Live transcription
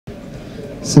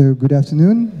So good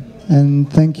afternoon, and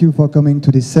thank you for coming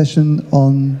to this session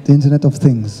on the Internet of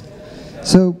Things.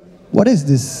 So what is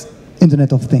this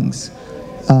Internet of Things?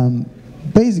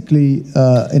 Basically,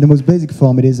 in the most basic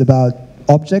form, it is about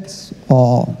objects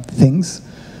or things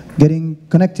getting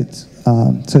connected.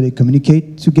 So they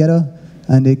communicate together,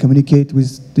 and they communicate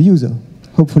with the user,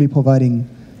 hopefully providing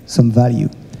some value.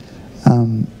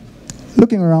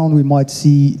 Looking around, we might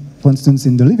see, for instance,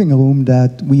 in the living room,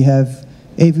 that we have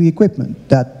AV equipment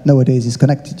that nowadays is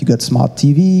connected. You got smart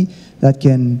TV that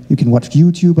you can watch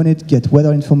YouTube on it, get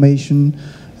weather information.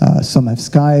 Some have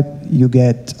Skype. You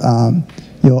get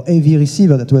your AV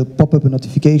receiver that will pop up a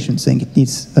notification saying it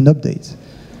needs an update.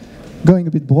 Going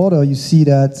a bit broader, you see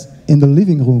that in the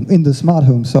living room, in the smart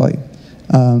home, sorry,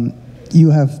 you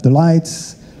have the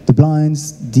lights, the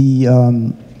blinds, the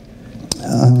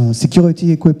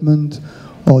security equipment,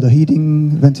 or the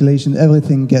heating, ventilation,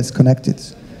 everything gets connected.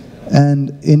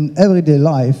 And in everyday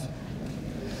life,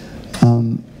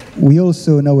 we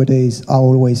also nowadays are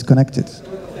always connected.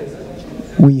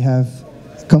 We have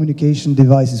communication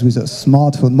devices with a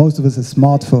smartphone. Most of us have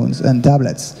smartphones and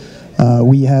tablets.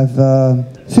 We have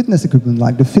fitness equipment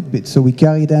like the Fitbit, so we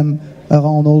carry them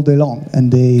around all day long,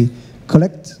 and they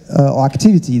collect our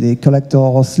activity, they collect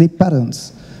our sleep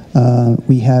patterns.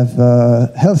 We have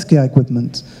healthcare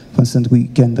equipment. For instance, we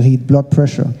can read blood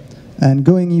pressure. And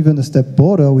going even a step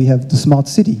broader, we have the smart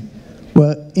city,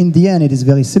 where in the end it is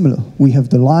very similar. We have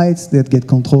the lights that get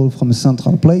controlled from a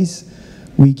central place.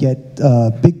 We get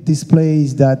big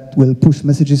displays that will push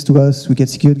messages to us. We get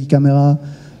security camera,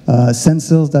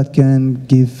 sensors that can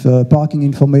give parking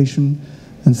information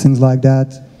and things like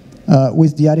that.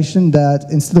 With the addition that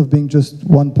instead of being just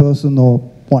one person or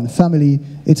one family,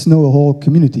 it's now a whole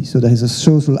community. So there is a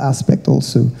social aspect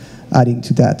also adding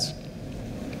to that.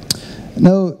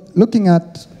 Now, looking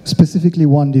at specifically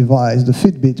one device, the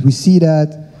Fitbit, we see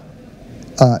that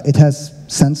it has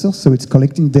sensors, so it's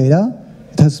collecting data.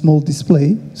 It has a small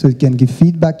display, so it can give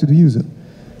feedback to the user.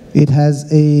 It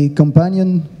has a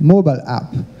companion mobile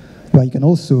app, where you can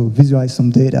also visualize some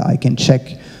data. I can check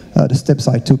the steps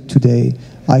I took today.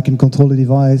 I can control the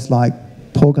device, like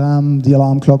program the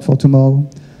alarm clock for tomorrow.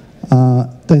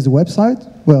 There's a website,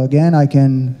 where again, I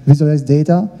can visualize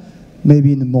data,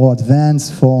 maybe in a more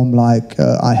advanced form, like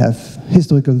I have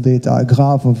historical data, a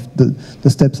graph of the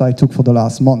steps I took for the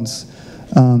last months.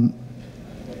 And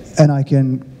I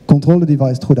can control the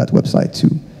device through that website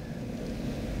too.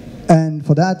 And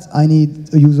for that, I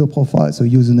need a user profile, so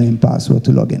username, password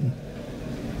to log in.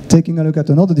 Taking a look at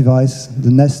another device, the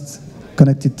Nest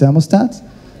connected thermostat,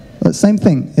 same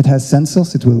thing. It has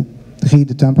sensors. It will read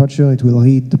the temperature. It will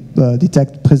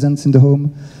detect presence in the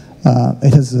home.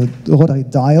 It has a rotary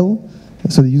dial,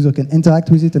 so the user can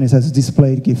interact with it, and it has a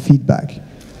display to give feedback.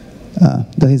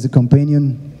 There is a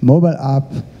companion mobile app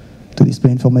to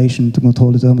display information to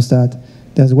control the thermostat.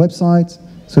 There's a website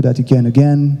so that you can,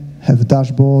 again, have a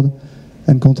dashboard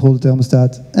and control the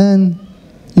thermostat, and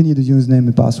you need a username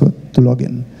and password to log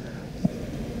in.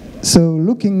 So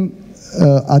looking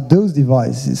at those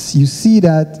devices, you see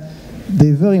that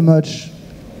they very much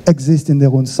exist in their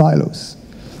own silos.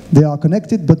 They are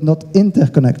connected, but not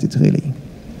interconnected, really.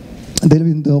 They live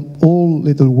in their own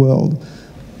little world,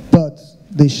 but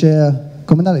they share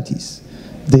commonalities.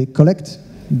 They collect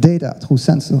data through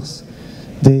sensors.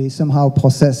 They somehow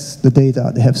process the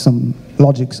data. They have some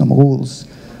logic, some rules.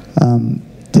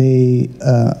 They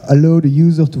allow the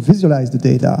user to visualize the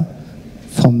data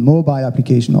from mobile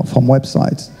application or from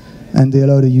websites, and they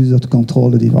allow the user to control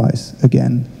the device,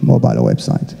 again, mobile or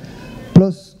website.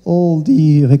 Plus all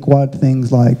the required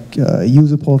things like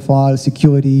user profile,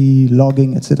 security,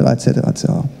 logging, etc., etc.,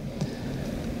 etc.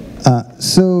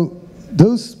 So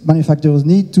those manufacturers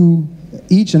need to,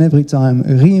 each and every time,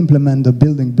 re-implement the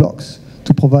building blocks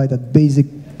to provide that basic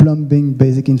plumbing,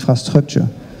 basic infrastructure.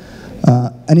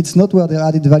 And it's not where their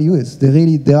added value is.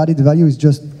 Their added value is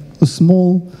just a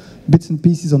small bits and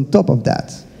pieces on top of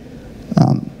that.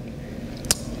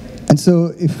 And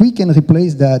so if we can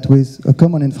replace that with a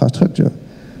common infrastructure,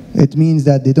 it means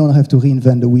that they don't have to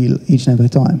reinvent the wheel each and every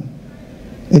time.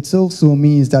 It also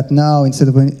means that now, instead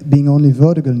of being only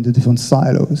vertical in the different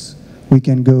silos, we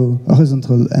can go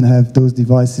horizontal and have those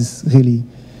devices really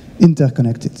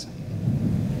interconnected.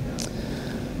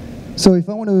 So if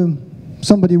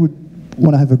somebody would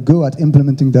want to have a go at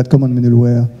implementing that common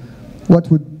middleware, what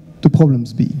would the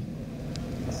problems be?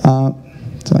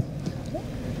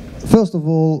 First of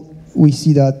all, we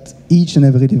see that each and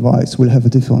every device will have a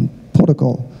different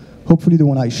protocol. Hopefully the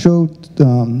one I showed,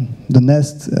 the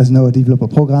Nest, has now a developer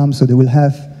program, so they will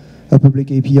have a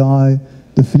public API.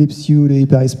 The Philips Hue, the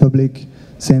API is public.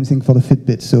 Same thing for the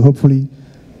Fitbit. So hopefully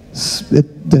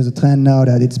there's a trend now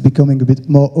that it's becoming a bit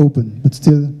more open, but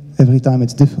still, every time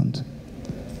it's different.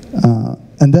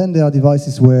 And then there are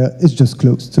devices where it's just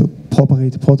closed, so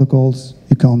proprietary protocols,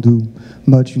 you can't do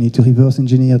much, you need to reverse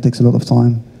engineer, it takes a lot of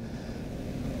time.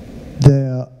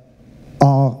 There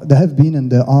have been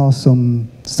and there are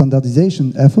some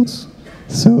standardization efforts.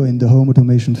 So in the home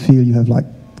automation field, you have like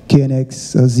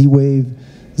KNX, Z-Wave,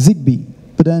 Zigbee.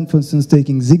 But then, for instance,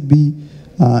 taking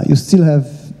Zigbee, you still have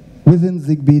within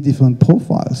Zigbee different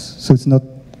profiles. So it's not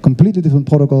completely different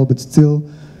protocol, but still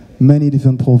many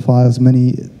different profiles,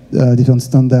 many different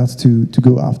standards to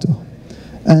go after.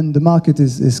 And the market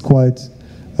is quite,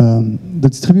 the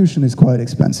distribution is quite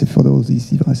expensive for all these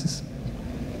devices.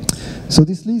 So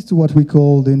this leads to what we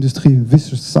call the industry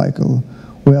vicious cycle,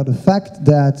 where the fact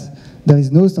that there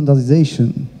is no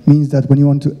standardization means that when you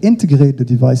want to integrate the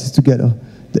devices together,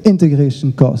 the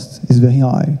integration cost is very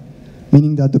high,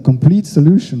 meaning that the complete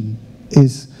solution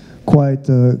is quite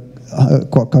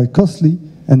costly,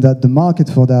 and that the market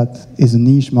for that is a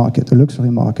niche market, a luxury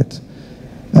market.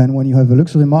 And when you have a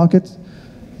luxury market,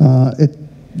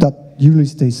 that usually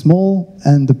stays small,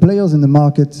 and the players in the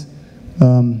market,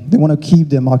 they want to keep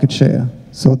their market share,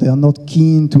 so they are not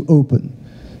keen to open,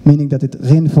 meaning that it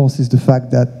reinforces the fact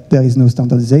that there is no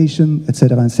standardization,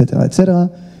 etc., etc., etc.,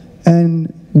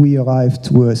 and we arrive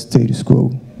to a status quo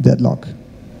deadlock,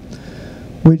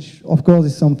 which, of course,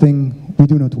 is something we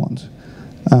do not want.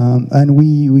 And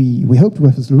we hope to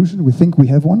have a solution. We think we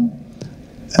have one.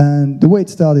 And the way it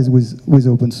started is with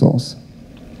open source.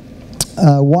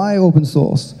 Why open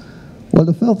source? Well,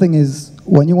 the first thing is,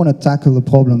 when you want to tackle a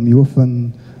problem, you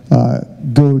often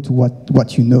go to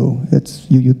what you know. It's,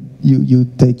 you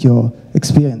take your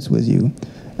experience with you.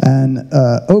 And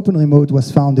Open Remote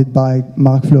was founded by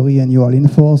Mark Fleury and Yoel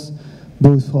Infors,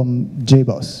 both from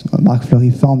JBoss. Mark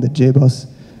Fleury founded JBoss,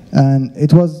 and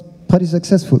it was pretty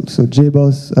successful. So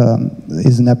JBoss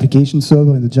is an application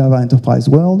server in the Java enterprise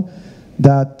world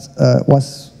that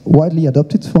was widely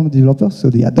adopted from the developers, so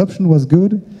the adoption was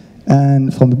good,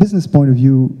 and from a business point of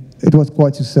view, it was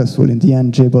quite successful. In the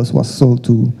end, JBoss was sold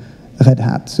to Red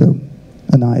Hat, so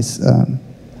a nice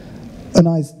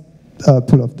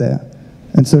pull-off there.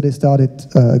 And so they started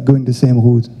going the same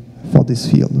route for this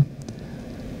field.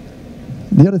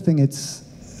 The other thing, it's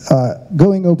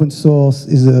going open source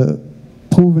is a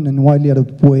proven and widely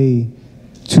adopted way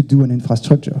to do an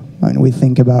infrastructure. And we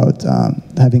think about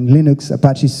having Linux,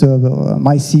 Apache server,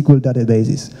 MySQL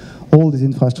databases, all this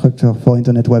infrastructure for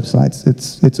internet websites,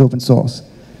 it's open source.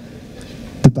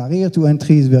 The barrier to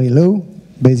entry is very low.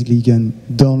 Basically, you can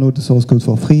download the source code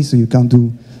for free, so you can't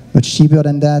do much cheaper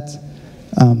than that.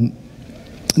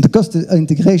 The cost of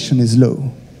integration is low.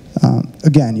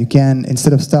 Again, you can,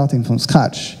 instead of starting from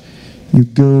scratch, you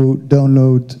go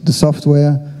download the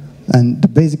software, and the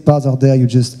basic parts are there. You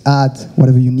just add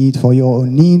whatever you need for your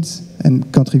own needs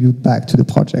and contribute back to the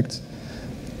project.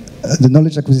 The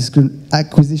knowledge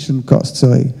acquisition costs,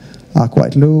 are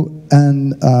quite low.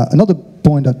 And another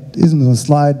point that isn't on the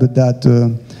slide, but that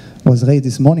was raised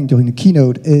this morning during the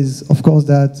keynote, is, of course,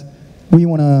 that we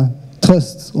want to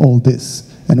trust all this.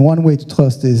 And one way to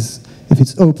trust is, if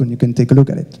it's open, you can take a look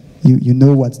at it. You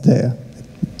know what's there.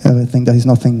 Everything, there is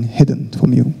nothing hidden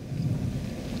from you.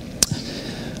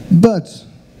 But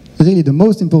really the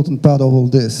most important part of all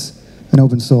this in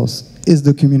open source is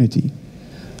the community.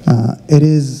 It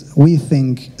is, we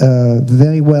think,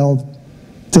 very well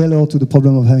tailored to the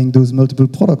problem of having those multiple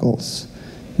protocols.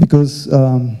 Because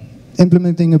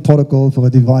implementing a protocol for a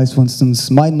device, for instance,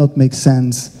 might not make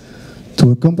sense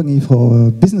to a company from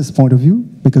a business point of view,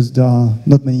 because there are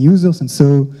not many users, and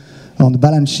so on the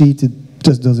balance sheet it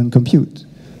just doesn't compute.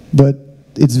 But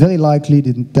it's very likely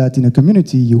that in a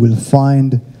community you will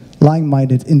find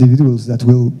like-minded individuals that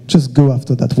will just go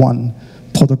after that one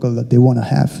protocol that they want to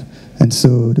have. And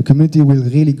so the community will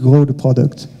really grow the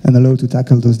product and allow to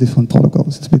tackle those different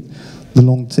protocols. It's a bit the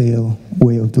long tail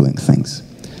way of doing things.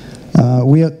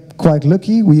 We are quite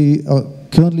lucky. We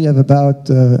currently have about,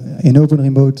 in Open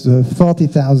Remote,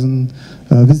 40,000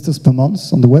 visitors per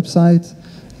month on the website,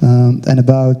 and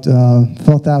about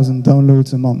 4,000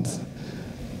 downloads a month.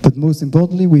 But most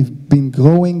importantly, we've been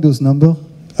growing those numbers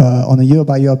on a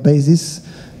year-by-year basis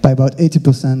by about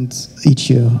 80% each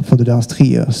year for the last 3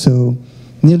 years. So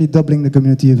nearly doubling the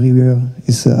community every year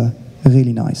is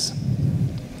really nice.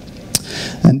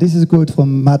 And this is a quote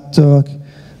from Matt Turk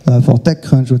for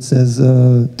TechCrunch, which says,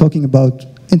 talking about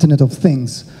Internet of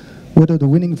Things, whether the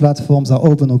winning platforms are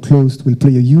open or closed will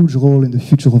play a huge role in the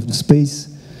future of the space.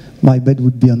 My bet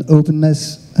would be on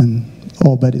openness, and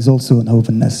our bet is also on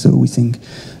openness, so we think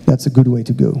that's a good way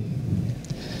to go.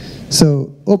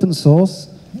 So, open source,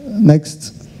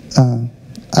 next,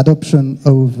 adoption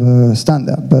of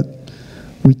standard, but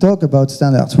we talk about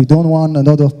standards. We don't want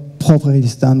another proprietary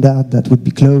standard that would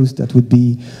be closed, that would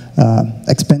be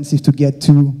expensive to get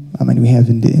to. I mean, we have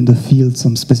in the field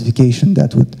some specification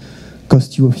that would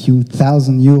cost you a few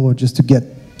 €1,000 just to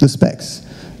get the specs.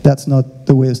 That's not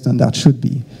the way a standard should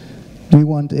be. We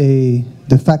want a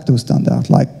de facto standard,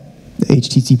 like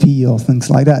HTTP or things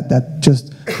like that, that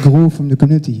just grow from the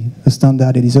community. A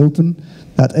standard that is open,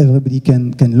 that everybody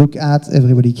can look at,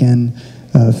 everybody can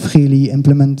freely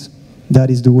implement. That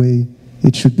is the way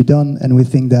it should be done, and we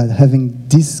think that having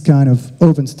this kind of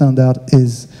open standard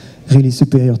is really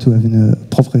superior to having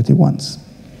proprietary ones.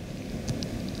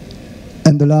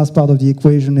 And the last part of the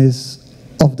equation is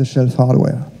off-the-shelf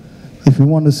hardware. If we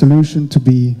want a solution to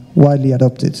be widely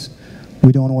adopted,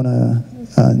 we don't want to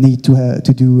need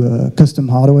to do custom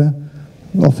hardware,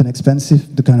 often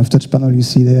expensive, the kind of touch panel you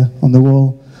see there on the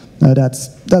wall.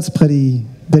 That's pretty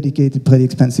dedicated, pretty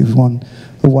expensive. We want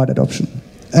a wide adoption.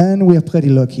 And we are pretty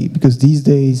lucky, because these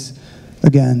days,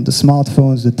 again, the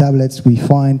smartphones, the tablets, we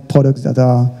find products that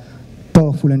are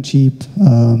powerful and cheap.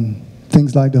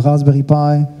 Things like the Raspberry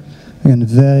Pi, again, a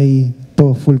very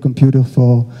powerful computer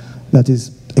that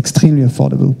is extremely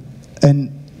affordable. And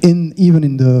even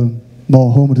in the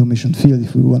more home automation field,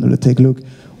 if we wanted to take a look,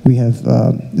 we have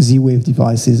Z-Wave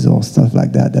devices or stuff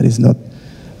like that that is not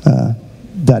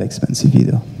that expensive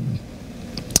either.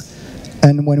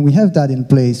 And when we have that in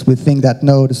place, we think that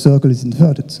now the circle is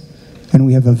inverted, and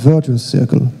we have a virtuous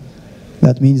circle.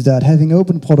 That means that having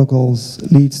open protocols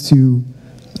leads to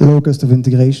low cost of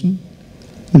integration,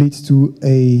 leads to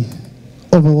a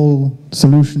overall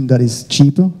solution that is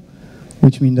cheaper,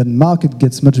 which means that the market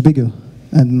gets much bigger.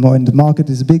 And when the market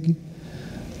is big,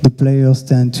 the players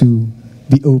tend to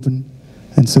be open,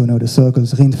 and so now the circle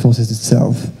reinforces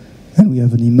itself, and we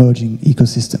have an emerging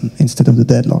ecosystem instead of the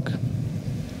deadlock.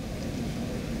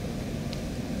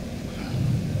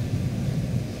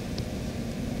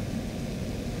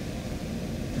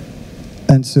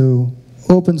 And so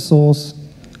open source,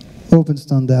 open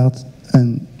standard,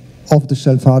 and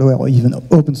off-the-shelf hardware, or even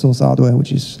open source hardware,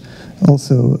 which is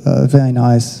also very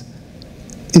nice,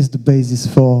 is the basis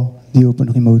for the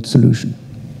open remote solution.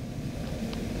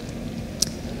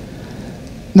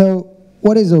 Now,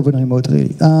 what is open remote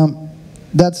really?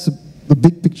 That's a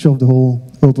big picture of the whole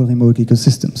open remote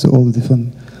ecosystem, so all the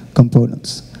different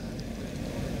components.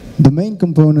 The main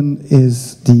component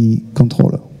is the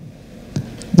controller.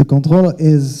 The controller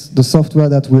is the software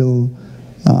that will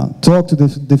talk to the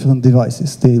different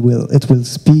devices. It will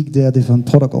speak their different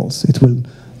protocols. It will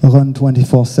run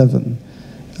 24/7.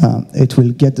 It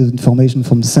will get the information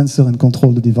from the sensor and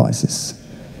control the devices.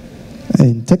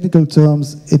 In technical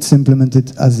terms, it's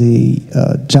implemented as a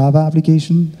Java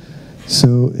application,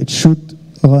 so it should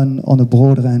run on a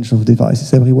broad range of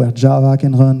devices. Everywhere Java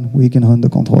can run, we can run the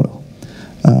controller.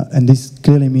 And this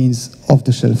clearly means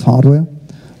off-the-shelf hardware.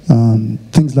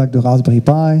 Things like the Raspberry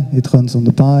Pi, it runs on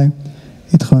the Pi.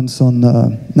 It runs on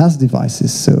NAS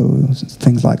devices, so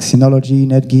things like Synology,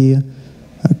 Netgear,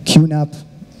 QNAP.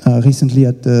 Recently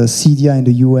at the CDI in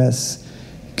the US,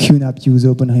 QNAP used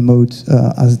Open Remote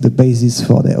as the basis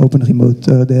for their Open Remote,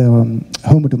 their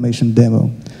home automation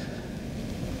demo.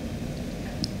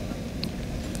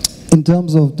 In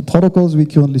terms of the protocols we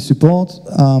currently support,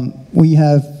 we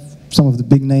have some of the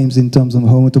big names in terms of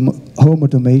home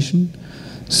automation.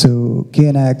 So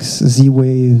KNX,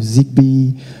 Z-Wave,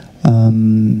 Zigbee,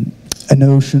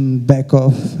 Enotion,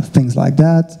 Backoff, things like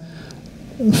that.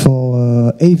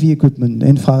 For AV equipment,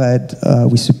 infrared,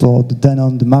 we support the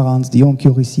Denon, the Marantz, the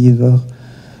Onkyo receiver,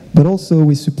 but also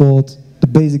we support the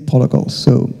basic protocols,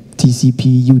 so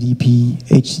TCP, UDP,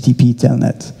 HTTP,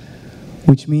 Telnet,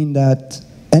 which mean that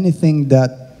anything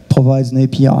that provides an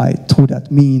API through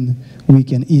that mean we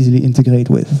can easily integrate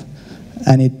with.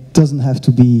 And it doesn't have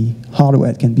to be hardware,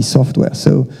 it can be software.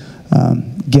 So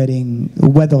getting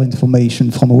weather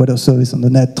information from a weather service on the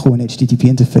net through an HTTP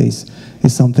interface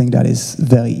is something that is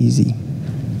very easy.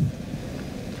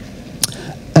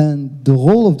 And the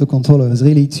role of the controller is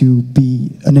really to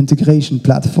be an integration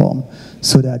platform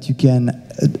so that you can,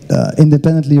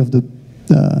 independently of the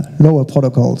lower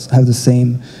protocols, have the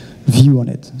same view on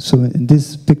it. So in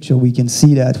this picture we can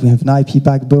see that we have an IP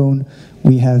backbone,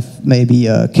 we have maybe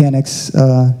a KNX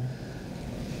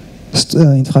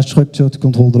infrastructure to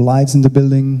control the lights in the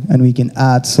building, and we can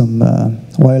add some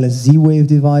wireless Z-Wave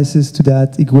devices to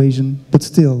that equation, but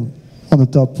still on the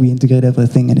top we integrate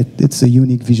everything, and it's a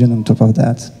unique vision on top of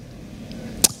that.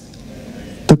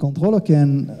 The controller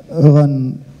can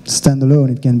run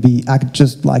standalone, it can act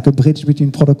just like a bridge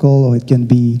between protocol, or it can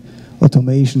be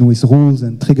automation with rules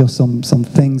and trigger some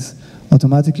things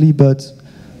automatically, but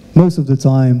most of the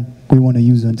time we want a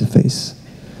user interface.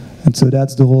 And so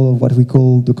that's the role of what we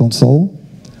call the console,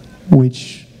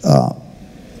 which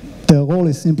their role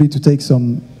is simply to take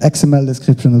some XML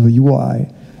description of a UI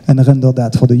and render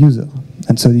that for the user.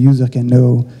 And so the user can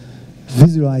now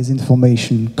visualize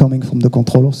information coming from the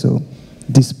controller, so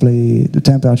display the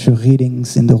temperature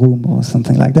readings in the room or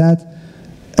something like that,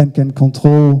 and can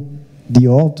control the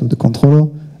orb, to the controller,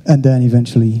 and then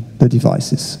eventually the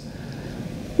devices.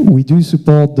 We do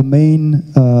support the main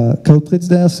culprits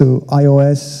there, so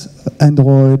iOS,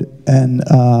 Android, and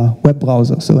web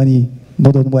browser. So any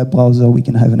modern web browser we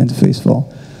can have an interface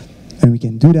for. And we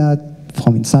can do that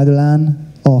from inside the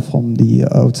LAN or from the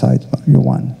outside your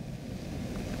WAN.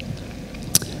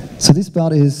 So this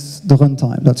part is the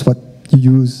runtime. That's what you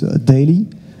use daily.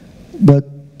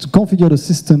 But to configure the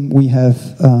system, we have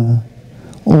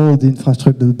all the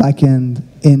infrastructure, the backend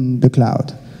in the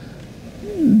cloud.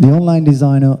 The Online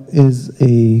Designer is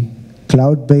a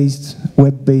cloud-based,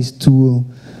 web-based tool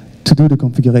to do the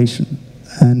configuration.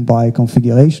 And by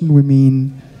configuration, we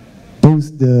mean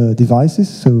both the devices,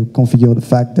 so configure the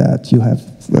fact that you have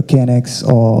a KNX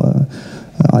or,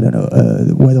 I don't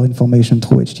know, weather information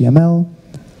through HTML,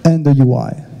 and the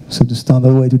UI. So the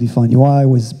standard way to define UI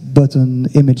with button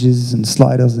images and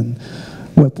sliders and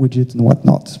web widgets and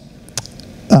whatnot.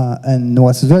 And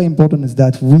what's very important is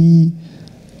that we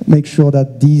make sure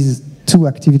that these two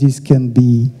activities can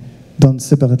be done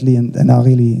separately and are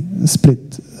really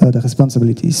split the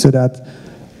responsibilities, so that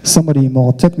somebody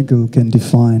more technical can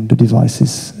define the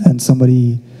devices and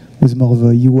somebody with more of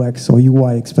a UX or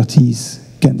UI expertise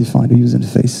can define the user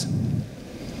interface.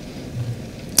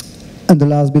 And the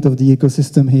last bit of the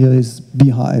ecosystem here is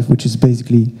Beehive, which is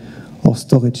basically our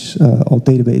storage or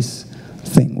database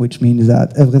thing, which means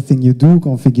that everything you do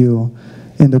configure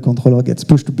in the controller gets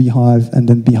pushed to Beehive, and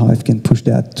then Beehive can push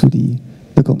that to the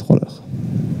controller.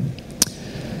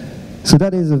 So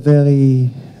that is a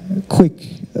very quick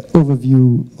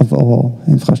overview of our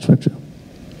infrastructure.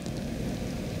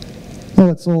 Well,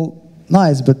 that's all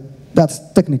nice, but that's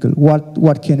technical.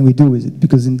 What can we do with it?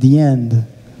 Because in the end,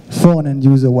 for an end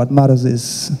user, what matters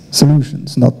is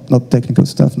solutions, not technical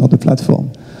stuff, not the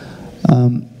platform.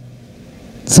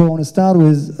 So I want to start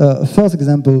with a first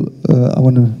example. I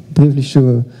want to briefly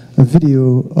show a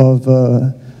video of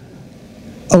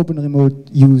Open Remote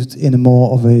used in a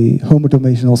more of a home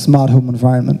automation or smart home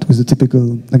environment with a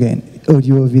typical, again,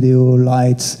 audio, video,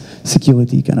 lights,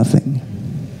 security kind of thing.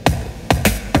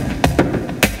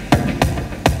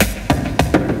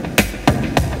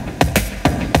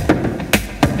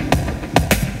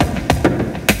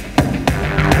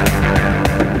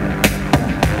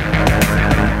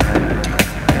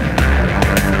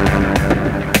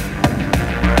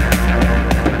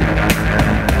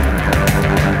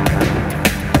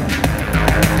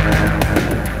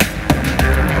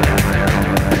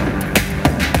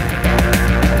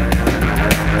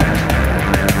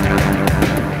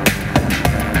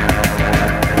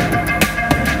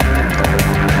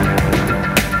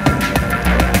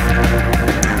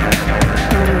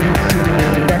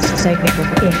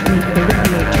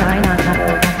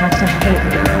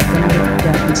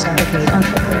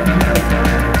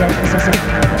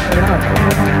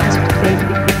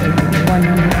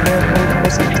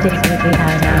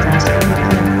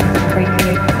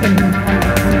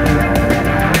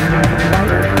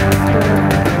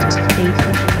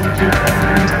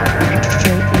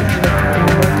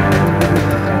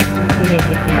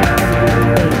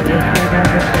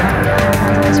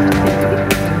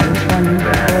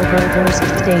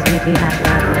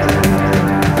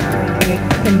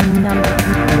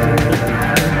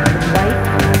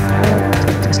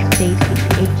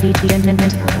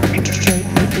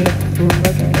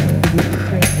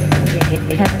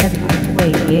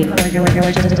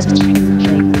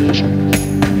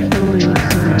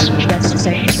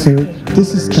 So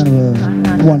this is kind of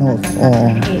a one-off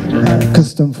or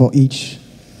custom for each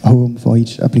home, for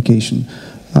each application.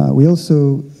 We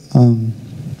also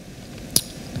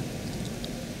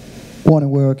want to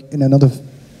work in another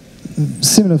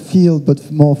similar field,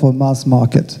 but more for mass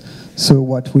market. So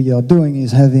what we are doing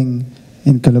is having,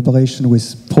 in collaboration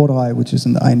with ProDrive, which is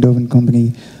an Eindhoven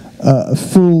company, a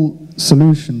full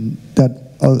solution that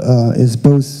is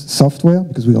both software,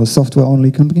 because we are a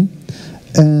software-only company,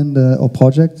 and or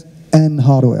project, and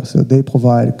hardware. So they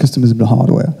provide customizable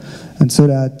hardware. And so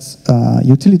that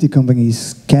utility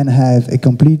companies can have a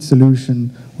complete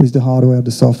solution with the hardware,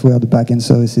 the software, the backend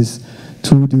services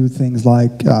to do things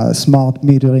like smart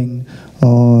metering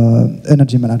or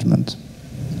energy management.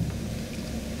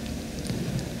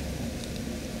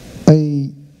 A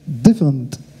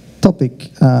different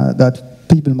topic that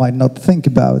people might not think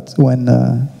about when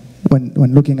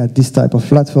looking at this type of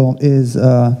platform is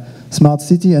smart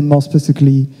city, and more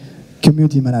specifically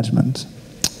community management.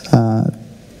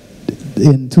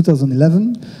 In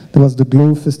 2011, there was the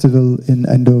Glow Festival in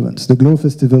Eindhoven. So the Glow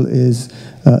Festival is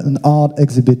an art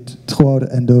exhibit throughout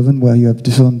Eindhoven, where you have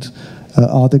different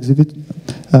art exhibits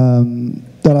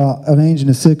that are arranged in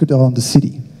a circuit around the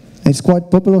city. And it's quite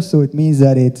popular, so it means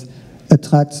that it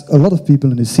attracts a lot of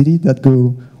people in the city that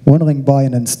go wandering by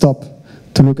and then stop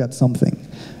to look at something.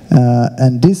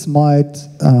 And this might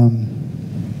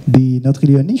be not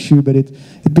really an issue, but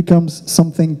it becomes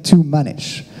something to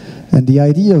manage. And the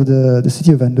idea of the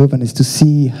city of Eindhoven is to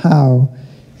see how,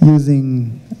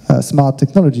 using smart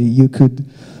technology, you could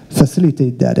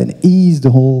facilitate that and ease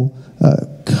the whole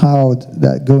crowd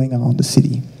that going around the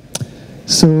city.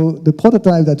 So the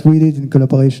prototype that we did in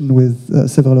collaboration with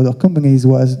several other companies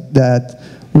was that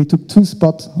we took 2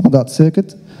 spots on that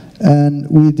circuit, and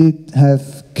we did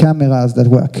have cameras that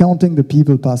were counting the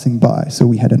people passing by. So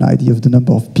we had an idea of the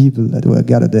number of people that were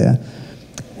gathered there.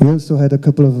 We also had a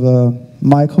couple of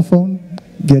microphones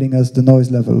getting us the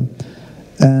noise level.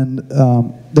 And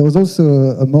there was also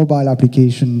a mobile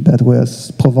application that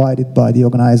was provided by the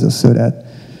organizers so that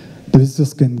the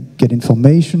visitors can get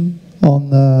information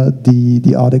on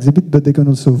the art exhibit, but they can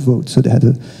also vote. So they had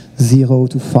a 0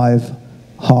 to 5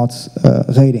 hearts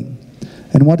rating.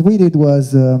 And what we did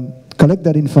was collect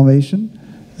that information.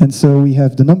 And so we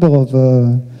have the number of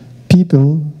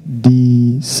people,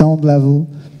 the sound level,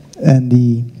 and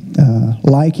the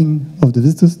liking of the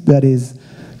visitors that is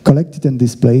collected and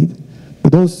displayed,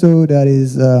 but also that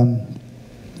is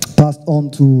passed on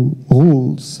to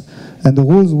rules. And the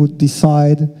rules would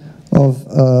decide of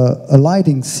a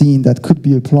lighting scene that could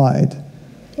be applied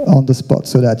on the spot,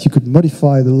 so that you could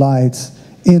modify the lights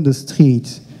in the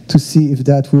street to see if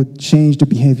that would change the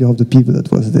behavior of the people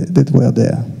that were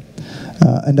there.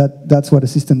 And that's what the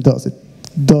system does. It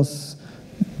does,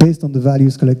 based on the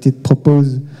values collected,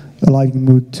 propose a lighting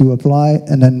mood to apply,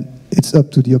 and then it's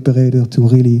up to the operator to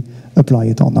really apply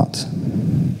it or not.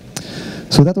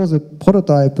 So that was a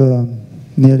prototype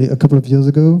nearly a couple of years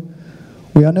ago.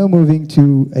 We are now moving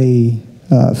to a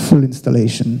full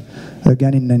installation,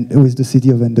 again with the city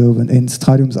of Eindhoven in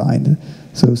Stradiumseind.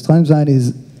 So Stradiumseind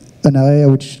is an area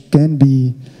which can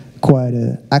be quite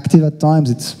active at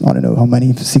times. It's, I don't know how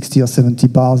many, 60 or 70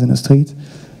 bars in a street.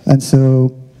 And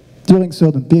so during a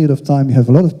certain period of time, you have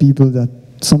a lot of people that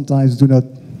sometimes do not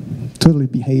totally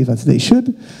behave as they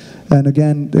should. And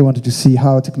again, they wanted to see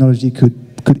how technology could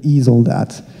ease all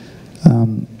that.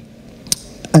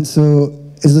 And so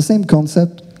it's the same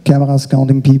concept, cameras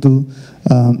counting people,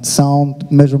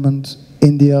 sound measurement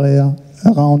in the area,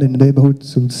 around in the neighborhood,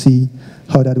 so we'll see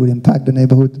how that would impact the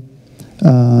neighborhood.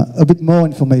 A bit more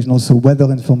information, also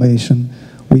weather information.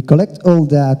 We collect all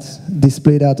that,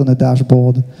 display that on a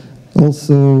dashboard,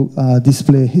 also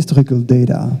display historical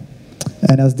data.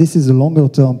 And as this is a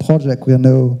longer-term project, we are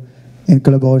now in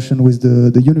collaboration with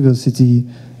the university.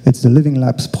 It's the Living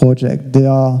Labs project. They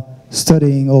are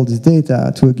studying all this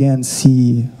data to again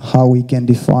see how we can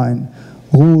define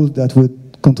rules that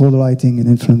would control the lighting and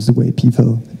influence the way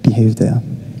people behave there.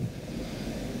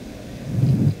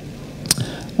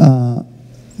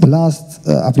 The last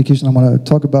application I want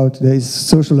to talk about today is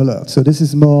social alert. So this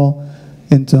is more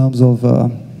in terms of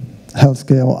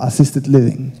healthcare or assisted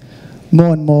living.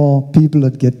 More and more people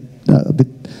that get a bit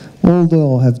older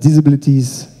or have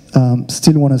disabilities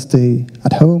still want to stay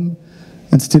at home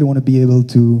and still want to be able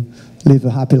to live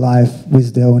a happy life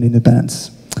with their own independence.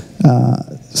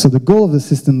 So the goal of the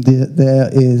system there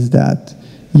is that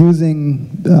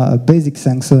using a basic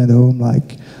sensor in the home,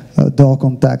 like door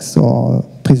contacts or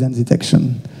presence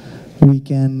detection, we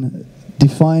can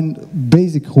define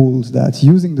basic rules that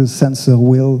using the sensor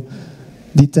will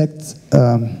detect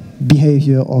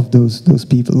behavior of those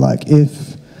people. Like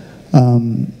if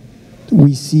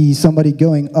we see somebody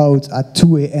going out at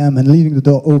 2 a.m. and leaving the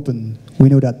door open, we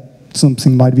know that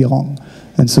something might be wrong.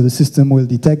 And so the system will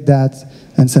detect that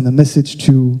and send a message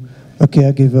to a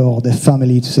caregiver or their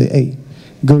family to say, hey,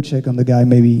 go check on the guy,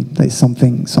 maybe there's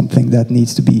something that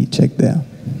needs to be checked there.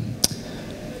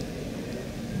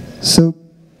 So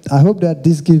I hope that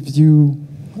this gives you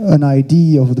an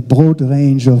idea of the broad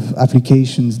range of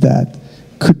applications that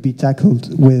could be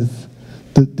tackled with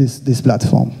this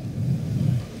platform.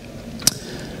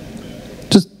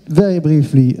 Just very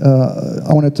briefly,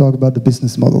 I want to talk about the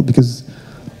business model, because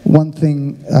one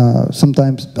thing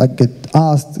sometimes I get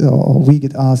asked, or we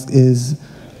get asked, is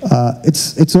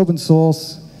it's open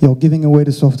source, you're giving away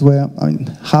the software, I mean,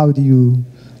 how do you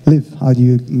live? How do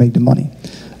you make the money?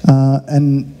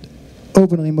 And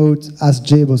Open Remote, as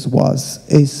JBoss was,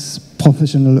 is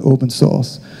professional open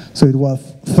source. So it was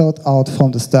thought out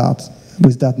from the start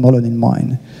with that model in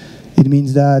mind. It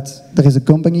means that there is a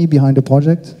company behind the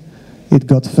project. It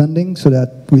got funding so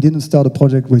that we didn't start a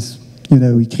project with,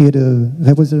 we create a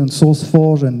repository on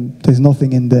SourceForge and there's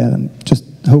nothing in there and just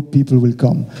hope people will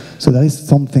come. So there is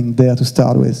something there to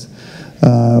start with.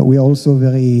 We are also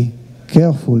very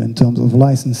careful in terms of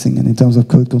licensing and in terms of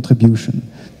code contribution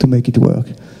to make it work.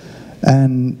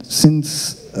 And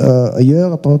since a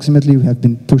year approximately, we have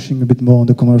been pushing a bit more on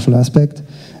the commercial aspect,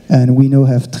 and we now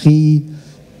have 3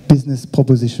 business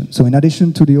propositions. So in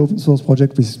addition to the open source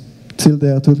project, which is still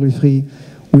there, totally free,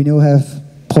 we now have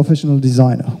professional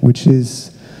designer, which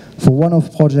is for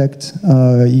one-off project,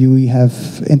 you have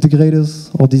integrators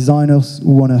or designers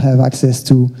who want to have access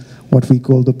to what we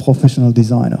call the professional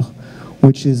designer,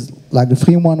 which is like the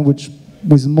free one, which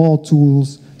with more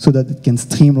tools so that it can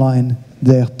streamline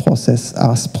their process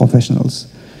as professionals.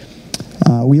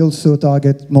 We also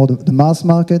target more the mass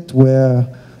market, where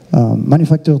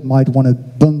manufacturers might want to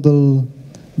bundle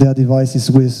their devices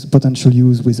with potential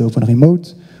use with Open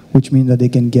Remote, which means that they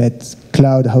can get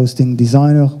cloud hosting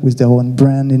designer with their own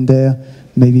brand in there,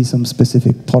 maybe some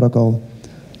specific protocol.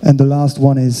 And the last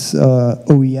one is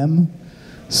OEM,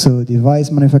 so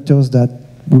device manufacturers that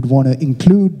would want to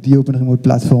include the Open Remote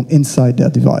platform inside their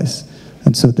device.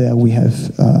 And so there we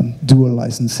have dual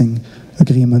licensing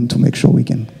agreement to make sure we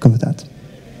can cover that.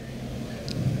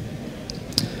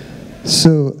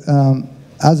 So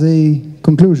as a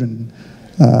conclusion,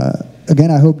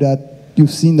 again, I hope that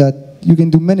you've seen that you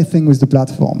can do many things with the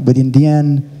platform, but in the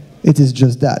end, it is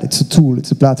just that. It's a tool,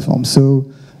 it's a platform.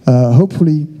 So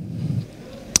hopefully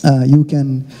you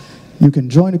can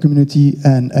join the community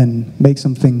and make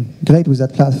something great with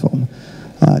that platform.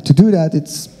 To do that,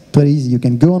 it's pretty easy. You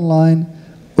can go online,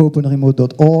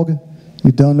 openremote.org,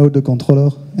 you download the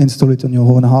controller, install it on your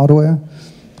own hardware.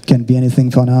 It can be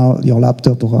anything for now, your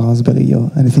laptop or a Raspberry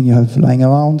or anything you have lying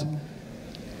around.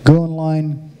 Go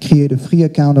online, create a free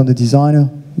account on the designer.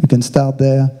 You can start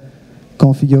there,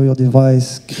 configure your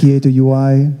device, create a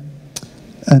UI,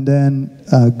 and then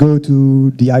go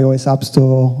to the iOS App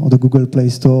Store or the Google Play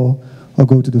Store, or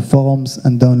go to the forums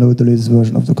and download the latest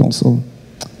version of the console.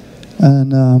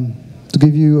 And to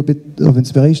give you a bit of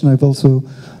inspiration, I've also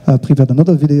prepared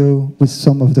another video with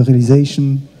some of the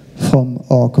realization from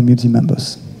our community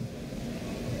members.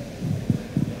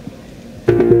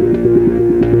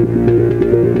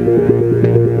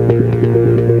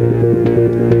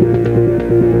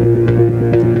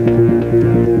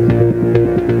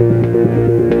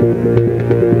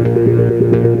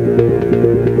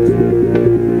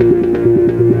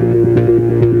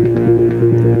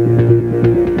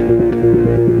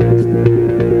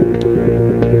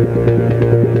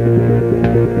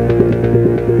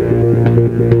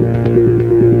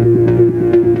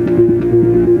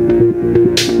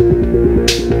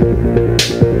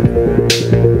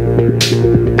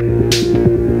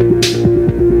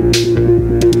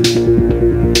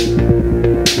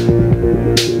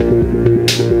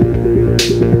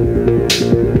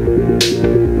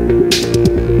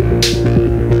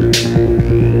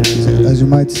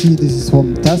 See, this is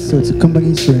from TAS, so it's a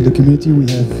company. So in the community, we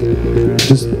have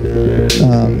just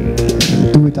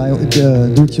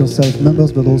do-it-yourself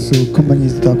members, but also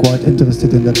companies that are quite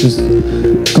interested in that just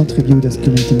contribute as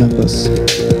community members.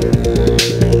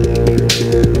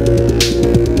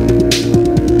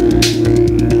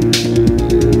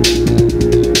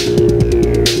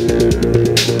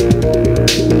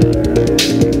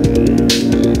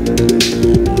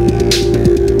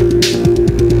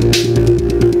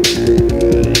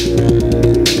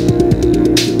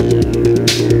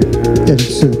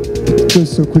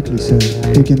 So quickly, so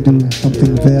you can do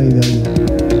something very, very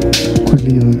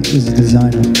quickly with the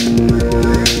designer.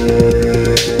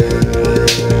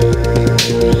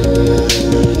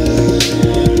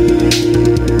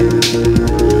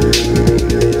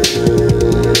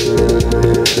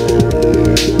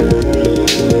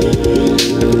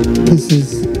 This is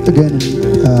again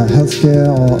healthcare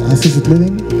or assisted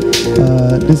living.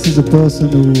 This is a person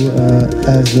who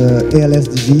has ALS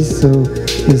disease, so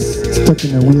is stuck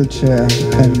in a wheelchair,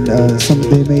 and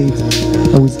they made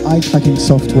with eye tracking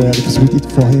software, because we did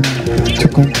for him to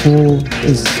control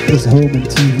his home and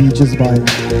TV just by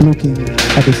looking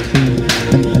at the screen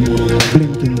and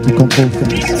blinking to control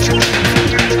things.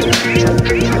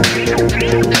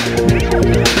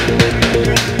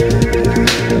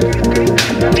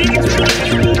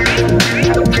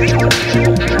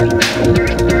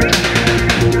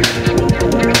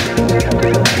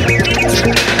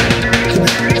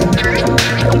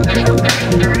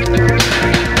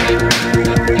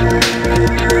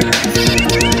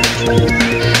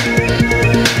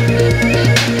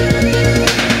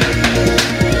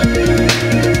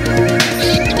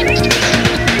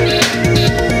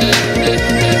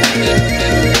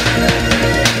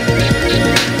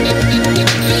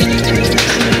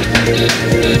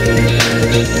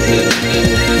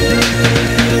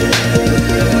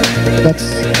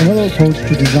 approach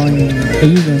to designing a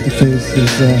user interface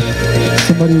is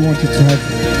somebody wanted to have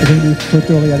a really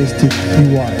photorealistic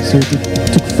UI. So it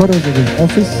took photos of his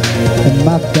office and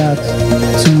mapped that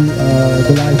to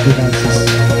the live devices.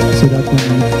 So that when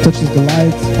he touches the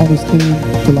light on the screen,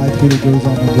 the light really goes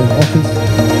on the office.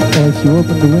 Or if you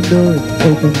open the window, it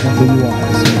opens on the UI.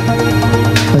 So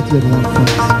quite different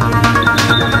things.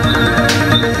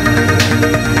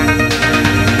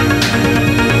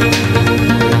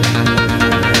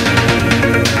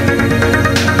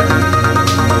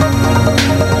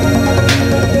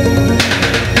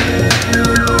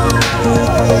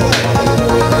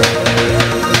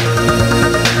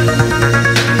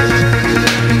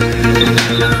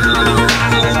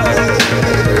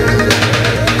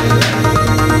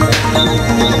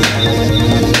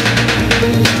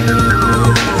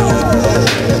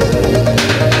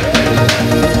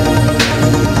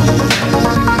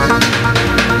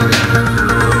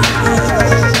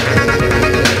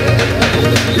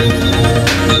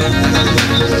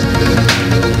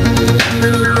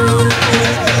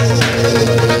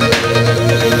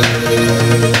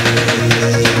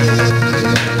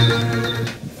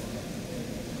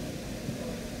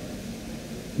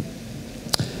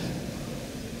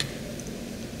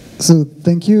 So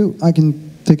thank you. I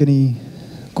can take any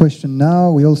question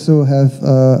now. We also have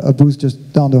a booth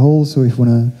just down the hall, so if you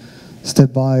want to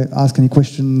step by, ask any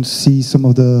questions, see some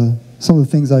of the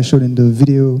things I showed in the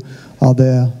video are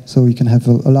there, so we can have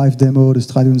a live demo. The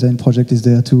Stradium Design project is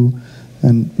there too,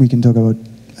 and we can talk about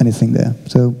anything there.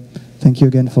 So thank you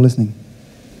again for listening.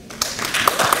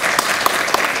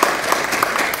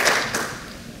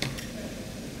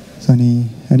 So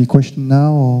any question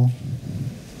now or?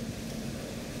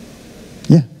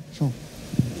 Yeah, sure.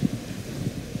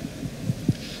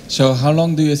 So how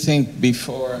long do you think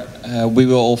before we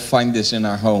will all find this in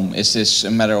our home? Is this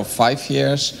a matter of 5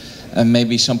 years? And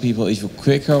maybe some people even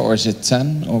quicker, or is it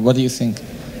 10? Or what do you think?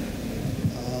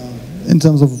 In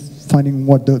terms of finding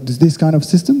what this kind of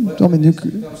system? But I mean, it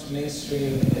becomes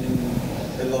mainstream in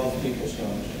a lot of people's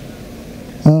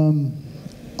homes.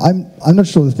 I'm not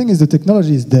sure. The thing is, the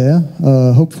technology is there.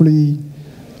 Hopefully,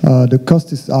 the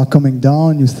costs are coming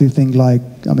down. You see things like,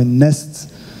 I mean,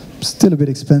 Nest, still a bit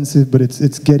expensive, but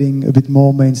it's getting a bit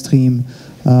more mainstream.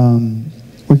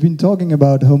 We've been talking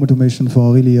about home automation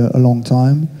for really a long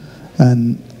time,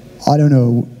 and I don't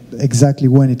know exactly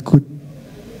when it could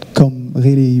come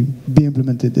really be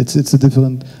implemented. I think it's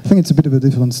a bit of a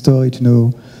different story to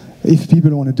know if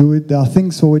people want to do it. There are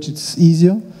things for which it's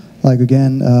easier, like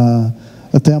again,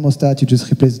 a thermostat, you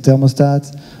just replace the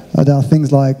thermostat. There are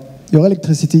things like your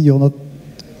electricity, you're not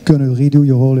going to redo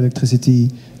your whole electricity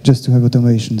just to have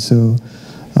automation. So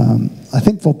I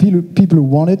think for people who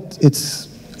want it, it's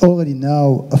already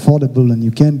now affordable and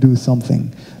you can do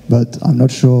something, but I'm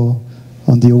not sure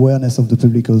on the awareness of the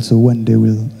public also when they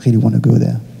will really want to go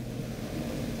there.